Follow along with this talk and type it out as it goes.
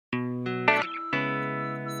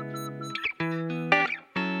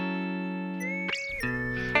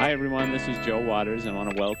Hi, everyone. This is Joe Waters. I want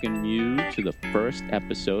to welcome you to the first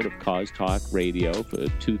episode of Cause Talk Radio for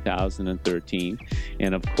 2013.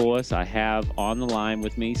 And, of course, I have on the line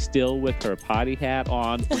with me, still with her party hat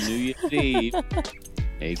on for New Year's Eve,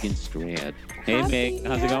 Megan Strand. Hey, Meg.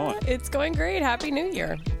 How's it going? It's going great. Happy New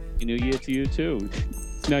Year. Happy New Year to you, too.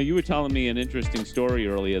 Now, you were telling me an interesting story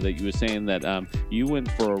earlier that you were saying that you went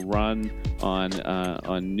for a run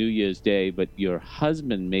on New Year's Day, but your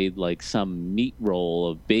husband made like some meat roll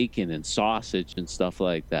of bacon and sausage and stuff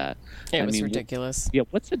like that. It was ridiculous.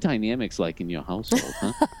 What's the dynamics like in your household,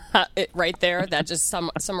 huh? Right there, that just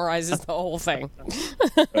summarizes the whole thing.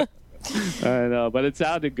 I know, but it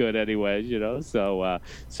sounded good anyways, you know. So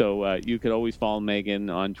you can always follow Megan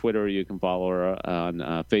on Twitter. Or you can follow her on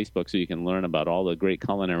Facebook so you can learn about all the great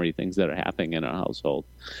culinary things that are happening in our household.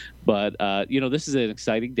 But, this is an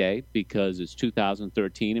exciting day because it's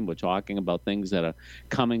 2013 and we're talking about things that are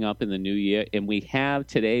coming up in the new year. And we have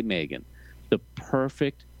today, Megan, the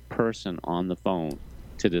perfect person on the phone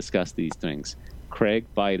to discuss these things. Craig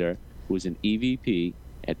Biter, who is an EVP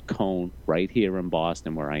at Cone right here in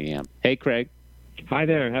Boston where I am. Hey, Craig. Hi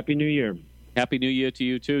there. Happy New Year. Happy New Year to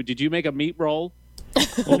you, too. Did you make a meat roll?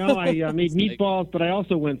 No, I made meatballs, but I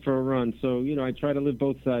also went for a run. So, I try to live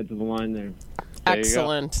both sides of the line there.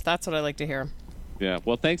 Excellent. That's what I like to hear. Yeah.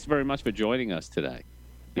 Well, thanks very much for joining us today.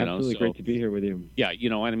 Absolutely great to be here with you. Yeah,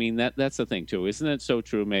 I mean, that's the thing, too. Isn't it so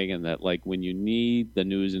true, Megan, that, like, when you need the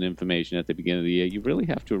news and information at the beginning of the year, you really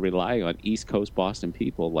have to rely on East Coast Boston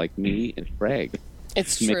people like me and Craig.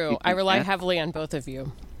 It's true. I rely heavily on both of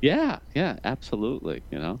you. Yeah, absolutely.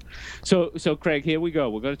 So Craig, here we go.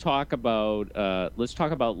 We're going to talk about let's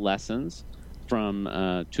talk about lessons from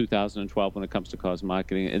 2012 when it comes to cause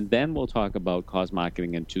marketing, and then we'll talk about cause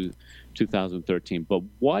marketing in 2013. But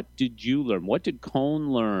what did you learn? What did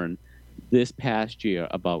Cone learn this past year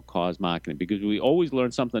about cause marketing? Because we always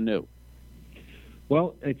learn something new.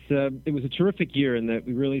 Well, it was a terrific year in that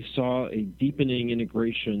we really saw a deepening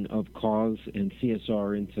integration of cause and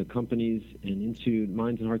CSR into companies and into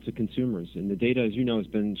minds and hearts of consumers. And the data, as you know, has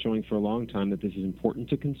been showing for a long time that this is important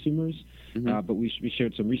to consumers. Mm-hmm. But we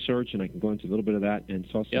shared some research, and I can go into a little bit of that, and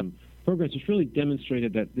saw some progress which really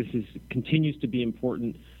demonstrated that this continues to be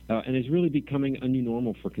important and is really becoming a new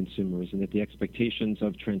normal for consumers, and that the expectations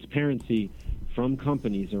of transparency from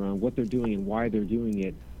companies around what they're doing and why they're doing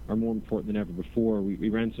it are more important than ever before. We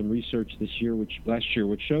ran some research last year,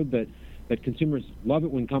 which showed that consumers love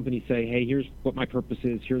it when companies say, hey, here's what my purpose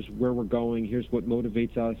is, here's where we're going, here's what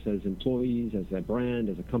motivates us as employees, as a brand,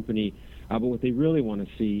 as a company. But what they really want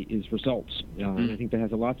to see is results. And I think that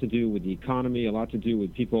has a lot to do with the economy, a lot to do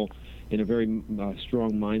with people in a very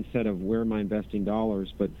strong mindset of where am I investing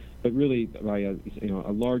dollars, but really by a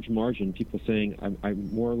large margin, people saying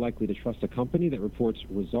I'm more likely to trust a company that reports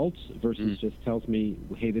results versus just tells me,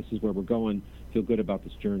 hey, this is where we're going, feel good about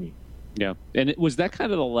this journey. Yeah. And was that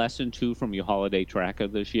kind of the lesson, too, from your holiday tracker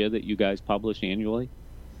this year that you guys publish annually?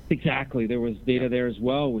 Exactly. There was data there as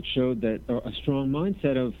well, which showed that a strong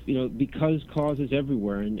mindset of, because cause is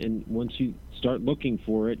everywhere, and once you start looking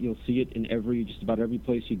for it, you'll see it in just about every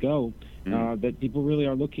place you go, that people really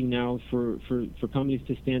are looking now for companies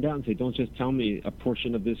to stand out and say, don't just tell me a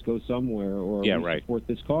portion of this goes somewhere or support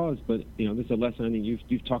this cause, but, this is a lesson I think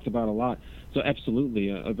you've talked about a lot. So absolutely,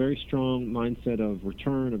 a very strong mindset of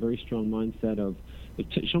return, a very strong mindset of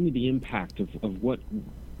show me the impact of what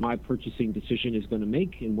my purchasing decision is going to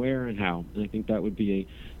make and where and how. And I think that would be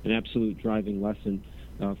an absolute driving lesson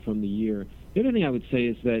from the year. The other thing I would say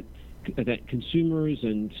is that consumers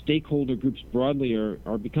and stakeholder groups broadly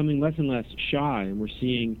are becoming less and less shy, and we're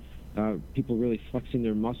seeing people really flexing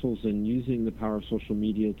their muscles and using the power of social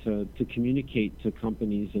media to communicate to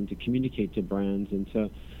companies and to communicate to brands and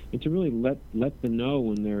to really let them know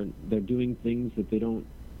when they're doing things that they don't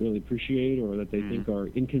really appreciate or that they think are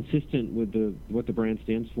inconsistent with what the brand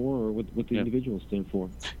stands for or what the individuals stand for.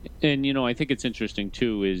 And I think it's interesting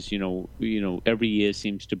too is every year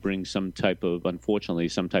seems to bring unfortunately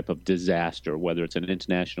some type of disaster, whether it's an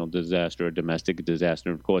international disaster or domestic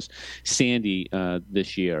disaster. Of course, Sandy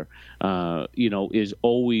this year is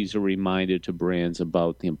always a reminder to brands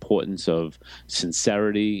about the importance of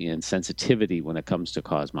sincerity and sensitivity when it comes to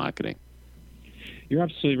cause marketing. You're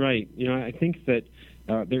absolutely right. I think that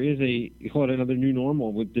there is you call it another new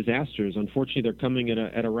normal with disasters. Unfortunately, they're coming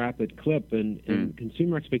at a rapid clip, and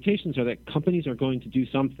consumer expectations are that companies are going to do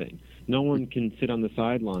something. No one can sit on the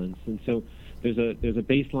sidelines, and so there's a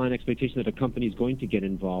baseline expectation that a company is going to get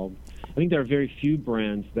involved. I think there are very few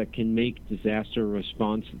brands that can make disaster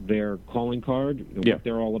response their calling card, what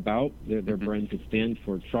they're all about. They're brands that stand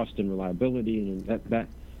for trust and reliability and that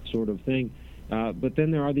sort of thing. But then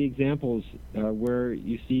there are the examples where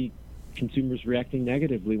you see consumers reacting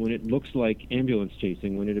negatively when it looks like ambulance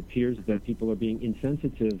chasing, when it appears that people are being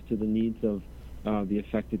insensitive to the needs of the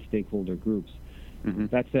affected stakeholder groups.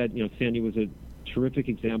 That said, Sandy was a terrific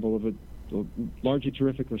example of a largely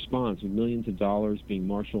terrific response, with millions of dollars being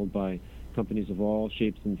marshaled by companies of all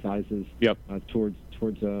shapes and sizes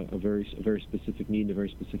towards a very specific need in a very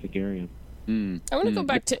specific area. I want to go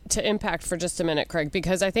back to impact for just a minute, Craig,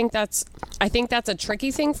 because I think that's a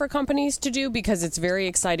tricky thing for companies to do, because it's very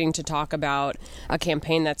exciting to talk about a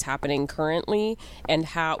campaign that's happening currently and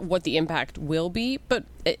what the impact will be. But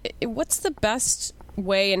what's the best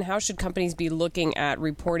way, and how should companies be looking at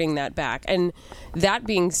reporting that back? And that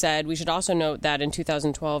being said, we should also note that in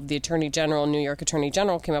 2012, the New York Attorney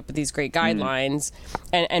General came up with these great guidelines,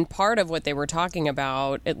 and part of what they were talking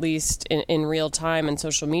about, at least in real time and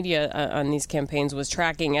social media on these campaigns, was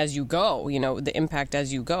tracking as you go, the impact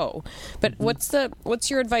as you go. But what's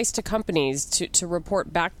your advice to companies to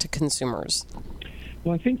report back to consumers?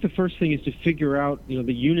 Well, I think the first thing is to figure out,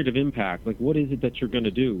 the unit of impact. Like, what is it that you're going to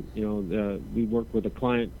do? We work with a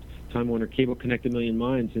client, Time Warner Cable, Connect 1 Million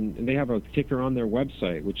Minds, and they have a ticker on their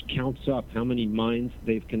website which counts up how many minds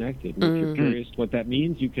they've connected. And if you're curious what that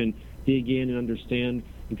means, you can dig in and understand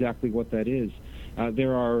exactly what that is.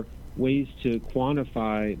 There are ways to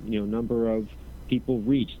quantify, number of people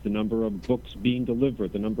reached, the number of books being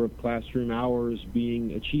delivered, the number of classroom hours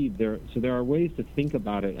being achieved. So there are ways to think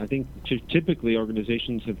about it. I think typically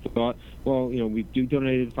organizations have thought, well, we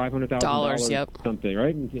donated $500,000 something,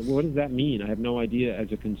 right? And what does that mean? I have no idea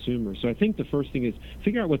as a consumer. So I think the first thing is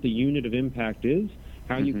figure out what the unit of impact is,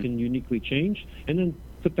 how you can uniquely change, and then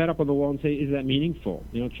put that up on the wall and say, is that meaningful?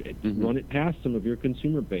 Run it past some of your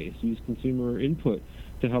consumer base. Use consumer input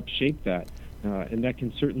to help shape that. And that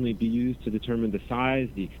can certainly be used to determine the size,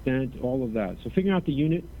 the extent, all of that. So figuring out the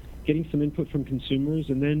unit, getting some input from consumers,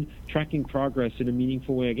 and then tracking progress in a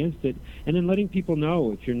meaningful way against it, and then letting people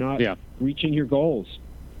know if you're not reaching your goals.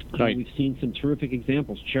 Right. We've seen some terrific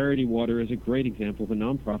examples. Charity Water is a great example of a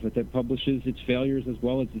nonprofit that publishes its failures as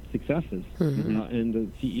well as its successes. And the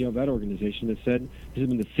CEO of that organization has said this has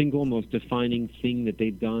been the single most defining thing that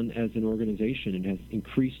they've done as an organization, and has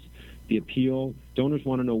increased the appeal. Donors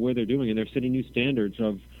want to know where they're doing, and they're setting new standards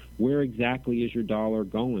of where exactly is your dollar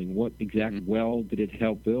going, what exact well did it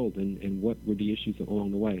help build, and what were the issues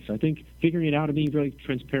along the way. So I think figuring it out and being really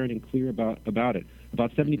transparent and clear about it.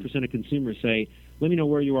 About 70% of consumers say, let me know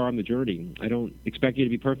where you are on the journey. I don't expect you to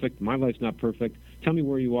be perfect. My life's not perfect. Tell me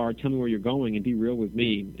where you are. Tell me where you're going, and be real with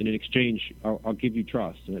me. And in exchange, I'll give you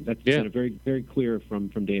trust. And that's very, very clear from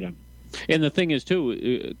data. And the thing is,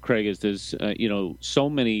 too, Craig, is there's so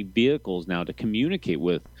many vehicles now to communicate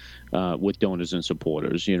with donors and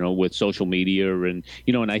supporters. With social media, and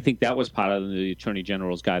I think that was part of the Attorney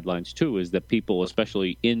General's guidelines too, is that people,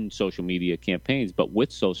 especially in social media campaigns, but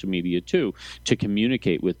with social media too, to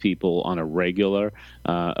communicate with people on a regular,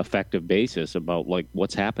 effective basis about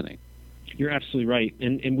what's happening. You're absolutely right,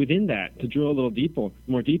 and within that, to drill a little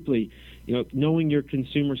more deeply, knowing your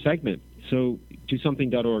consumer segment. So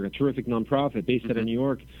DoSomething.org, a terrific nonprofit based out of New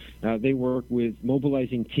York, they work with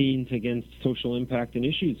mobilizing teens against social impact and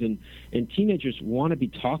issues, and teenagers want to be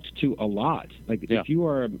talked to a lot. If you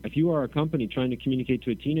are a company trying to communicate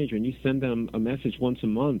to a teenager and you send them a message once a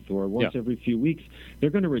month or once every few weeks,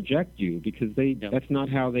 they're going to reject you because that's not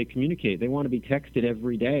how they communicate. They want to be texted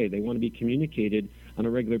every day. They want to be communicated on a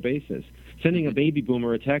regular basis. Sending a baby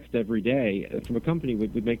boomer a text every day from a company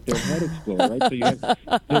would make their head explode, right? So you have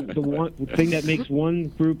the one thing that makes one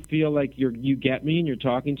group feel like you get me and you're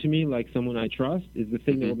talking to me like someone I trust is the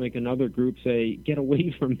thing that will make another group say, get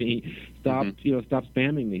away from me, stop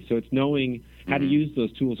spamming me. So it's knowing how to use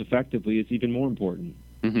those tools effectively is even more important.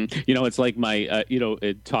 It's like my,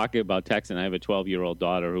 talking about texting, I have a 12-year-old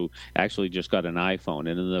daughter who actually just got an iPhone,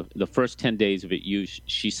 and in the first 10 days of its use,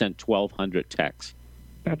 she sent 1,200 texts.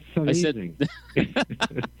 That's amazing.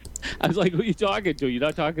 I was like, who are you talking to? You're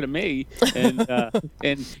not talking to me. And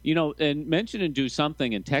and mention and do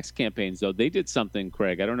something in text campaigns, though. They did something,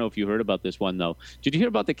 Craig. I don't know if you heard about this one, though. Did you hear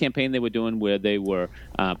about the campaign they were doing where they were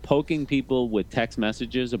poking people with text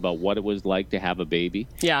messages about what it was like to have a baby?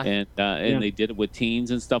 Yeah. And they did it with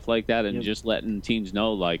teens and stuff like that, and just letting teens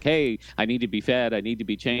know, like, hey, I need to be fed. I need to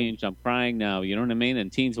be changed. I'm crying now. You know what I mean?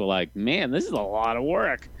 And teens were like, man, this is a lot of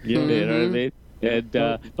work. You know what I mean? And,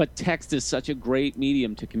 but text is such a great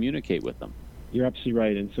medium to communicate with them. You're absolutely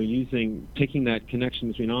right. And so taking that connection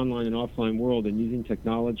between online and offline world and using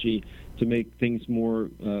technology to make things more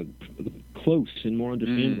close and more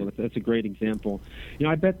understandable. That's a great example.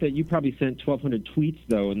 I bet that you probably sent 1,200 tweets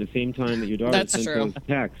though in the same time that your daughter sent those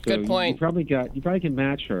texts. So Good point. You probably can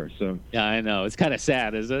match her. So yeah, I know. It's kind of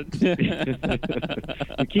sad, is it?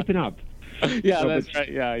 You're keeping up. Yeah, that's right.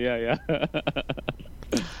 Yeah.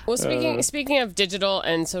 Well, speaking of digital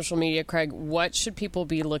and social media, Craig, what should people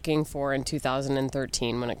be looking for in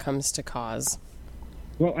 2013 when it comes to cause?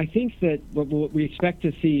 Well, I think that what we expect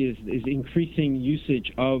to see is increasing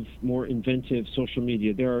usage of more inventive social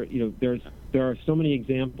media. There are so many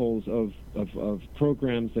examples of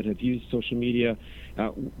programs that have used social media.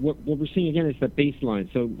 What we're seeing again is that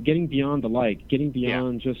baseline. So getting beyond the like, getting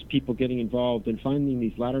beyond just people getting involved, and finding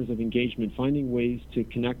these ladders of engagement, finding ways to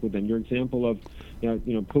connect with them. Your example of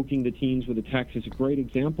poking the teens with a text is a great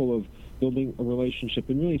example of building a relationship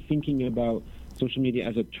and really thinking about social media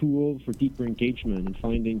as a tool for deeper engagement and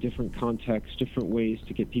finding different contexts, different ways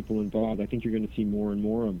to get people involved. I think you're going to see more and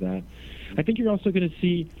more of that. I think you're also going to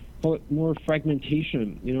see more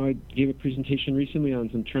fragmentation. I gave a presentation recently on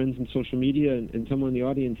some trends in social media, and someone in the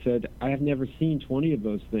audience said, I have never seen 20 of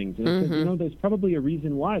those things. And I said, there's probably a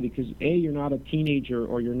reason why, because A, you're not a teenager,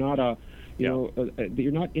 or you're not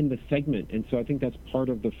you're not in the segment. And so I think that's part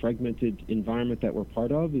of the fragmented environment that we're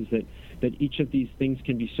part of, is that each of these things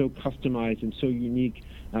can be so customized and so unique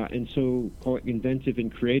and so inventive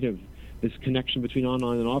and creative. This connection between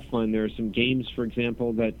online and offline. There are some games, for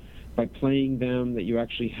example, that by playing them, that you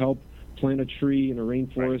actually help plant a tree in a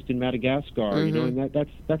rainforest in Madagascar. And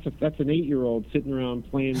that's an 8-year-old sitting around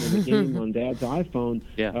playing with a game on Dad's iPhone,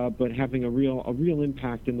 but having a real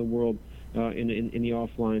impact in the world, in the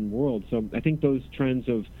offline world. So I think those trends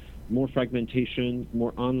of more fragmentation,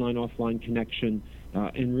 more online-offline connection,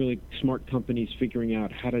 and really smart companies figuring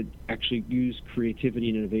out how to actually use creativity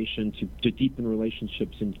and innovation to deepen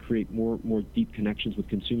relationships and create more deep connections with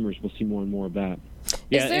consumers. We'll see more and more of that.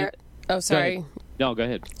 Is there? Oh, sorry. No, go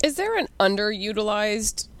ahead. Is there an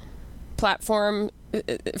underutilized platform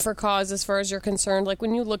for cause as far as you're concerned? Like,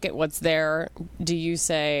 when you look at what's there, do you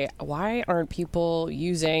say, why aren't people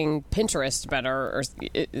using Pinterest better or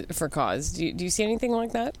for cause? Do you see anything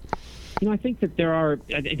like that? I think that there are.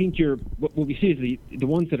 I think what we see is the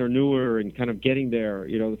ones that are newer and kind of getting there.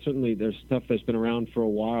 Certainly there's stuff that's been around for a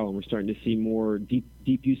while, and we're starting to see more deep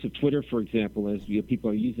use of Twitter, for example, as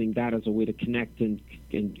people are using that as a way to connect and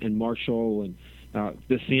marshal. And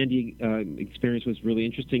the Sandy experience was really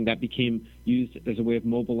interesting. That became used as a way of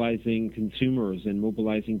mobilizing consumers and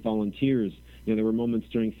mobilizing volunteers. There were moments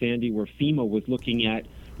during Sandy where FEMA was looking at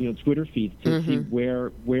Twitter feeds to see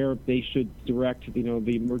where they should direct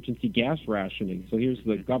the emergency gas rationing. So here's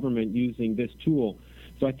the government using this tool.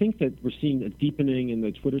 So I think that we're seeing a deepening in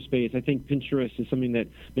the Twitter space. I think Pinterest is something that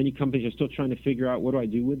many companies are still trying to figure out, what do I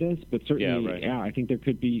do with this? But certainly, I think there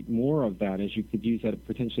could be more of that, as you could use that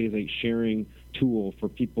potentially as a sharing tool for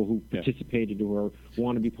people who participated or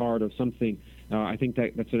want to be part of something. I think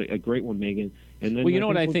that's a great one, Megan. And then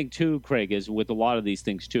what I think too, Craig, is with a lot of these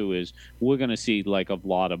things too, is we're going to see like a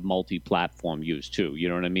lot of multi-platform use too. You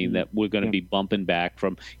know what I mean? That we're going to be bumping back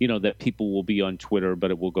from, that people will be on Twitter,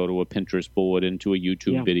 but it will go to a Pinterest board, into a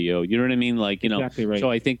YouTube video. You know what I mean? Like, exactly right. So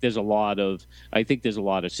I think there's a lot of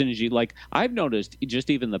synergy. Like, I've noticed just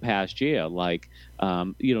even the past year, like,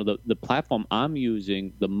 the platform I'm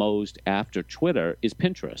using the most after Twitter is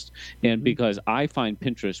Pinterest. And because I find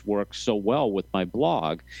Pinterest works so well with my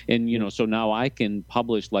blog, and, so now I can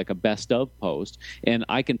publish like a best of post, and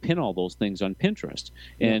I can pin all those things on Pinterest.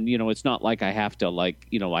 And, it's not like I have to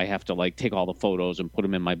take all the photos and put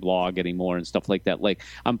them in my blog anymore and stuff like that. Like,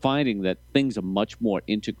 I'm finding that things are much more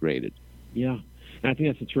integrated. Yeah. And I think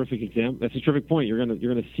that's a terrific example. That's a terrific point. You're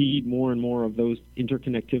gonna see more and more of those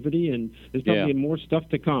interconnectivity, and there's probably more stuff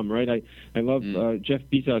to come, right? I love Jeff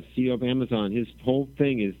Bezos, CEO of Amazon. His whole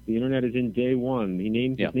thing is the internet is in day one. He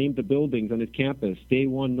named the buildings on his campus, day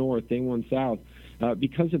one north, day one south,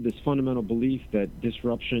 because of this fundamental belief that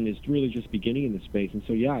disruption is really just beginning in the space. And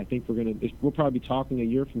so, I think we'll probably be talking a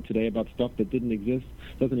year from today about stuff that doesn't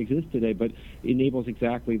exist today, but enables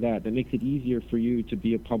exactly that. That makes it easier for you to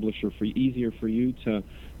be a publisher, easier for you to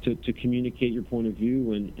communicate your point of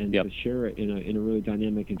view and to share it in a really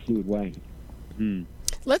dynamic and fluid way.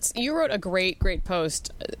 You wrote a great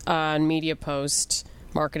post on Media Post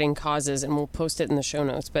marketing causes, and we'll post it in the show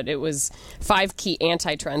notes, but it was 5 key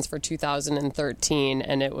anti-trends for 2013,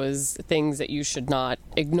 and it was things that you should not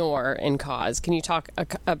ignore in cause. Can you talk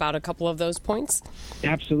about a couple of those points?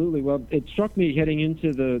 Absolutely. Well, it struck me heading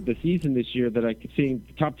into the season this year that I kept seeing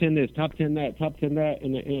top 10 this, top 10 that, top 10 that,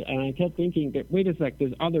 and I kept thinking that, wait a sec,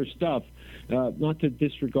 there's other stuff. Not to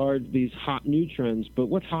disregard these hot new trends, but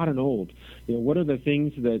what's hot and old? What are the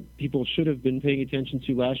things that people should have been paying attention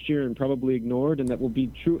to last year and probably ignored, and that will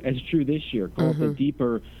be true this year? Call it the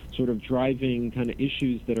deeper sort of driving kind of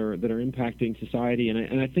issues that are impacting society,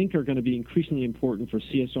 and I think are going to be increasingly important for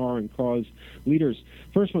CSR and cause leaders.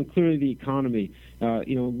 First one, clearly the economy.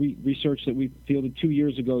 Research that we fielded 2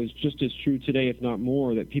 years ago is just as true today, if not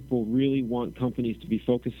more, that people really want companies to be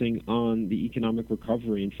focusing on the economic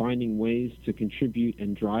recovery and finding ways to contribute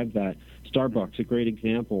and drive that. Starbucks, a great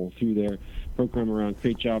example, through their program around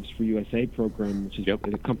Create Jobs for USA program, which is a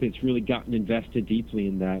company that's really gotten invested deeply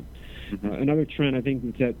in that. Another trend, I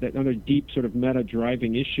think, that another deep sort of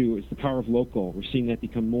meta-driving issue is the power of local. We're seeing that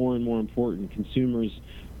become more and more important. Consumers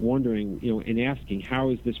wondering, and asking, how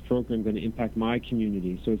is this program going to impact my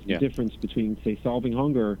community? So it's the difference between, say, solving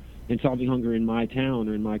hunger and solving hunger in my town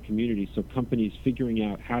or in my community. So companies figuring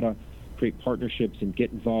out how to create partnerships and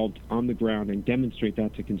get involved on the ground and demonstrate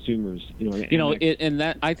that to consumers.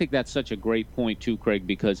 I think that's such a great point too, Craig,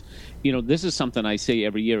 because this is something I say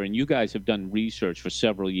every year, and you guys have done research for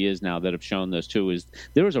several years now that have shown this too. Is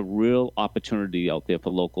there is a real opportunity out there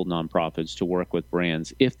for local nonprofits to work with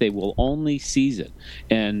brands if they will only seize it,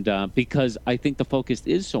 and because I think the focus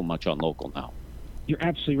is so much on local now. You're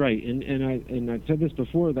absolutely right, and I've said this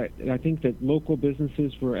before, that I think that local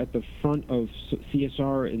businesses were at the front of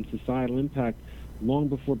CSR and societal impact long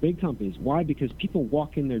before big companies. Why? Because people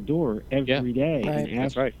walk in their door every day and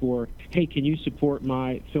ask for, hey, can you support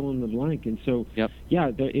my fill in the blank? And so,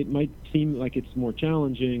 it might seem like it's more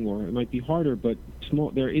challenging or it might be harder, but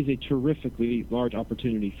there is a terrifically large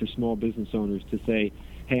opportunity for small business owners to say,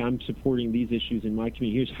 hey, I'm supporting these issues in my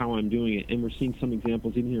community. Here's how I'm doing it. And we're seeing some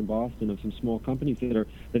examples even here in Boston of some small companies that are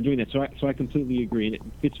doing that. So I completely agree. And it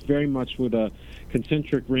fits very much with a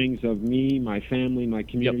concentric rings of me, my family, my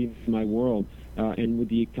community, my world. And with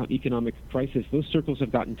the economic crisis, those circles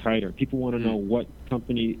have gotten tighter. People want to know what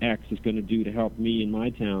company X is going to do to help me in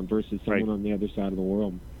my town versus someone on the other side of the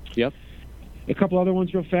world. Yep. A couple other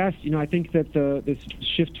ones real fast. I think that this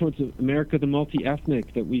shift towards America, the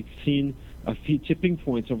multi-ethnic, that we've seen a few tipping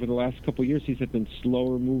points over the last couple of years. These have been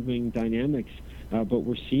slower-moving dynamics, but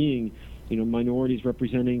we're seeing, minorities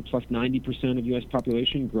representing plus 90% of U.S.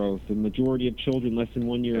 population growth, the majority of children less than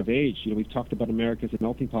 1 year of age. We've talked about America as a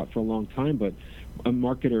melting pot for a long time, but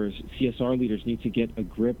marketers, CSR leaders need to get a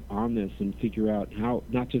grip on this and figure out how,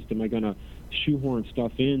 not just am I going to shoehorn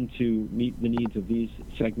stuff in to meet the needs of these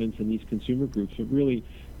segments and these consumer groups, but really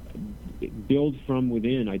build from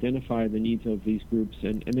within, identify the needs of these groups,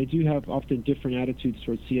 and they do have often different attitudes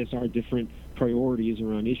towards CSR, different priorities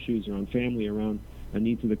around issues, around family, around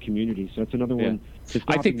needs of the community. So that's another one.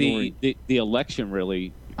 I think the election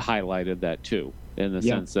really highlighted that too, in the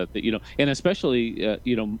sense that and especially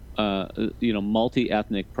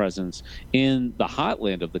multi-ethnic presence in the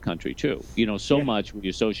heartland of the country too. Much we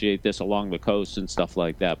associate this along the coast and stuff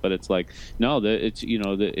like that, but it's like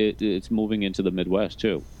it's moving into the Midwest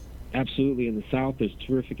too. Absolutely. In the South, there's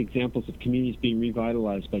terrific examples of communities being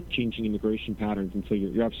revitalized by changing immigration patterns, and so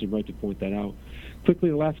you're absolutely right to point that out. Quickly,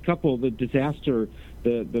 the last couple, the disaster,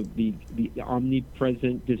 the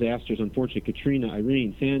omnipresent disasters, unfortunately, Katrina,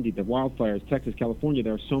 Irene, Sandy, the wildfires, Texas, California,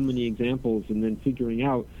 there are so many examples, and then figuring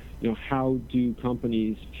out, how do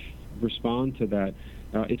companies respond to that?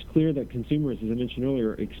 It's clear that consumers, as I mentioned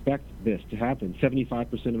earlier, expect this to happen.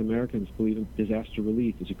 75% of Americans believe disaster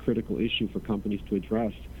relief is a critical issue for companies to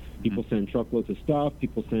address. People send truckloads of stuff.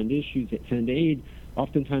 People send send aid.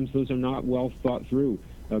 Oftentimes, those are not well thought through.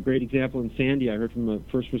 A great example in Sandy, I heard from a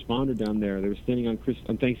first responder down there. They were standing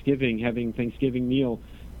on Thanksgiving, having Thanksgiving meal.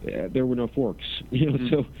 There were no forks.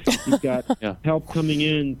 So you've got help coming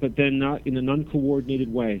in, but then not in an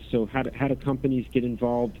uncoordinated way. So how do companies get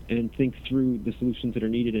involved and think through the solutions that are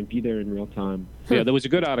needed and be there in real time? Yeah, there was a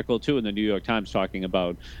good article too in the New York Times talking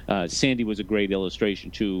about Sandy was a great illustration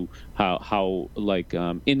to how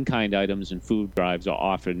in-kind items and food drives are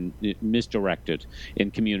often misdirected in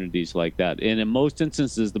communities like that. And in most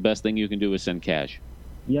instances, the best thing you can do is send cash.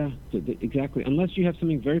 Yeah, exactly. Unless you have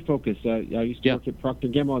something very focused. I used to work at Procter &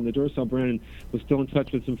 Gamble on the Duracell brand and was still in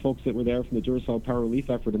touch with some folks that were there from the Duracell Power Relief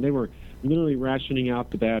effort, and they were literally rationing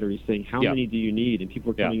out the batteries, saying, how many do you need? And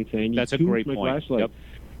people were coming and saying, I need That's a two great for my point. flashlight.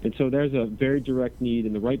 And so there's a very direct need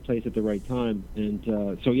in the right place at the right time.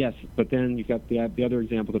 And so, yes, but then you've got the other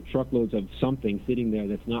example of truckloads of something sitting there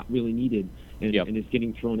that's not really needed and is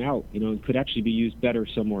getting thrown out, and could actually be used better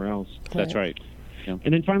somewhere else. That's right. Yeah.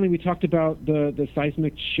 And then finally, we talked about the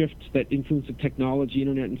seismic shift that influence of technology,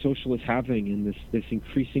 internet, and social is having, and this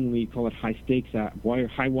increasingly, call it high stakes,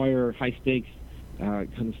 high stakes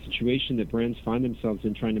kind of situation that brands find themselves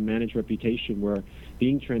in, trying to manage reputation, where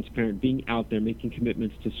being transparent, being out there, making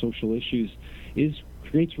commitments to social issues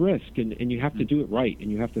creates risk, and you have to do it right,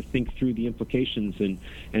 and you have to think through the implications,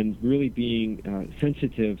 and really being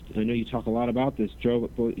sensitive. I know you talk a lot about this, Joe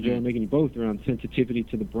and Megan, you both, around sensitivity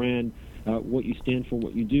to the brand, what you stand for,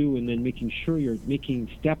 what you do, and then making sure you're making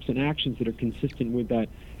steps and actions that are consistent with that,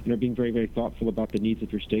 and are being very, very thoughtful about the needs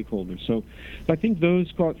of your stakeholders. So I think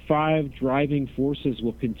those, call it, 5 driving forces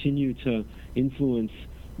will continue to influence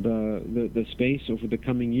the space over the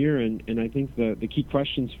coming year, and I think the key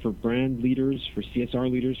questions for brand leaders, for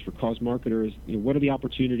CSR leaders, for cause marketers, what are the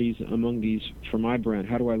opportunities among these for my brand?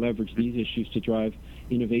 How do I leverage these issues to drive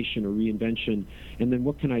innovation or reinvention? And then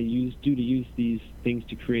what can I do to use these things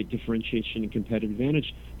to create differentiation and competitive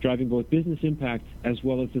advantage, driving both business impact as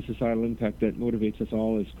well as the societal impact that motivates us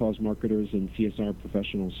all as cause marketers and CSR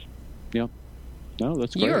professionals? Yeah. No,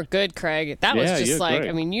 that's great. You were good, Craig. That was just like, great.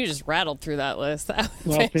 I mean, you just rattled through that list. That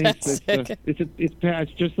was well, fantastic. Thanks.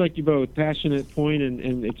 It's just like you both, passionate point,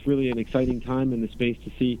 and it's really an exciting time in the space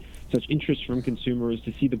to see such interest from consumers,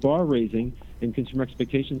 to see the bar raising and consumer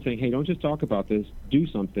expectations saying, hey, don't just talk about this, do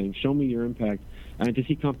something, show me your impact, and to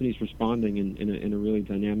see companies responding in a really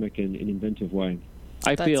dynamic and inventive way.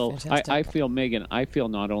 I feel, Megan, I feel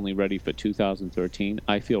not only ready for 2013,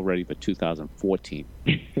 I feel ready for 2014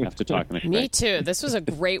 after talking to Craig. Me too. This was a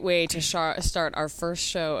great way to start our first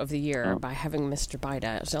show of the year by having Mr.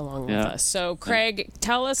 Bida along with us. So, Craig,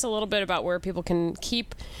 tell us a little bit about where people can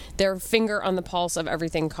keep their finger on the pulse of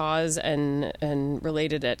everything cause and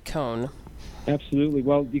related at Cone. Absolutely.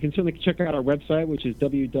 Well, you can certainly check out our website, which is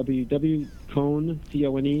www.comm.com.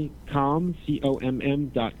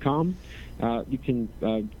 You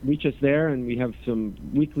can reach us there, and we have some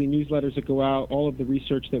weekly newsletters that go out, all of the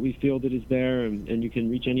research that we fielded is there, and you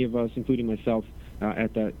can reach any of us, including myself,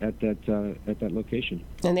 at that location.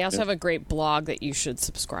 And they also have a great blog that you should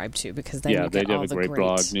subscribe to, because then you get they do all have a the great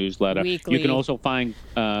blog newsletter. Weekly. You can also find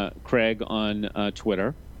Craig on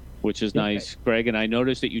Twitter, which is nice, Greg. And I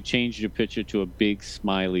noticed that you changed your picture to a big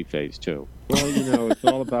smiley face too. Well, it's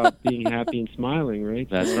all about being happy and smiling, right?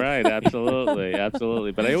 That's right. Absolutely,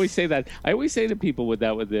 absolutely. But I always say that. I always say to people with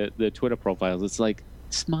the Twitter profiles, it's like,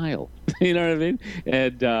 smile. You know what I mean?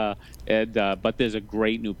 But there's a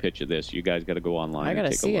great new picture there, so you guys got to go online. I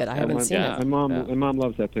got to see it. I haven't seen it. My mom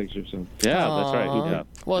loves that picture. So that's right. Yeah.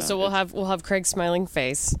 Well, so we'll have Craig's smiling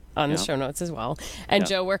face on the show notes as well. And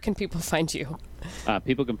Joe, where can people find you?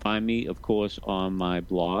 People can find me, of course, on my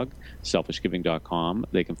blog, selfishgiving.com.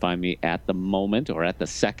 They can find me at the moment or at the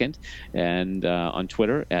second, and on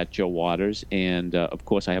Twitter at Joe Waters. And, of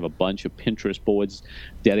course, I have a bunch of Pinterest boards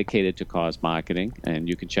dedicated to cause marketing, and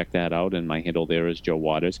you can check that out. And my handle there is Joe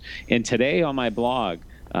Waters. And today on my blog,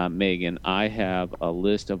 Megan, I have a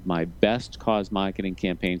list of my best cause marketing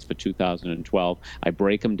campaigns for 2012. I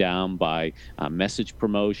break them down by message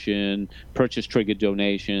promotion, purchase triggered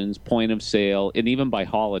donations, point of sale, and even by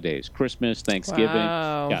holidays, Christmas, Thanksgiving.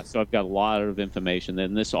 Wow. Yeah, so I've got a lot of information.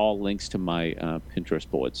 And this all links to my Pinterest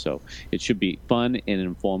board. So it should be fun and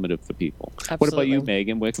informative for people. Absolutely. What about you,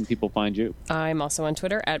 Megan? Where can people find you? I'm also on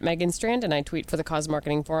Twitter at Megan Strand, and I tweet for the Cause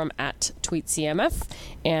Marketing Forum at TweetCMF,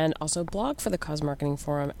 and also blog for the Cause Marketing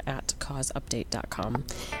Forum at causeupdate.com.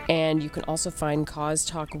 And you can also find Cause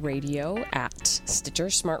Talk Radio at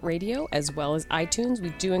Stitcher Smart Radio, as well as iTunes.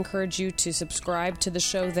 We do encourage you to subscribe to the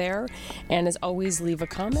show there. And as always, leave a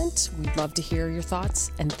comment. We'd love to hear your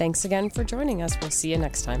thoughts. And thanks again for joining us. We'll see you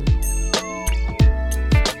next time.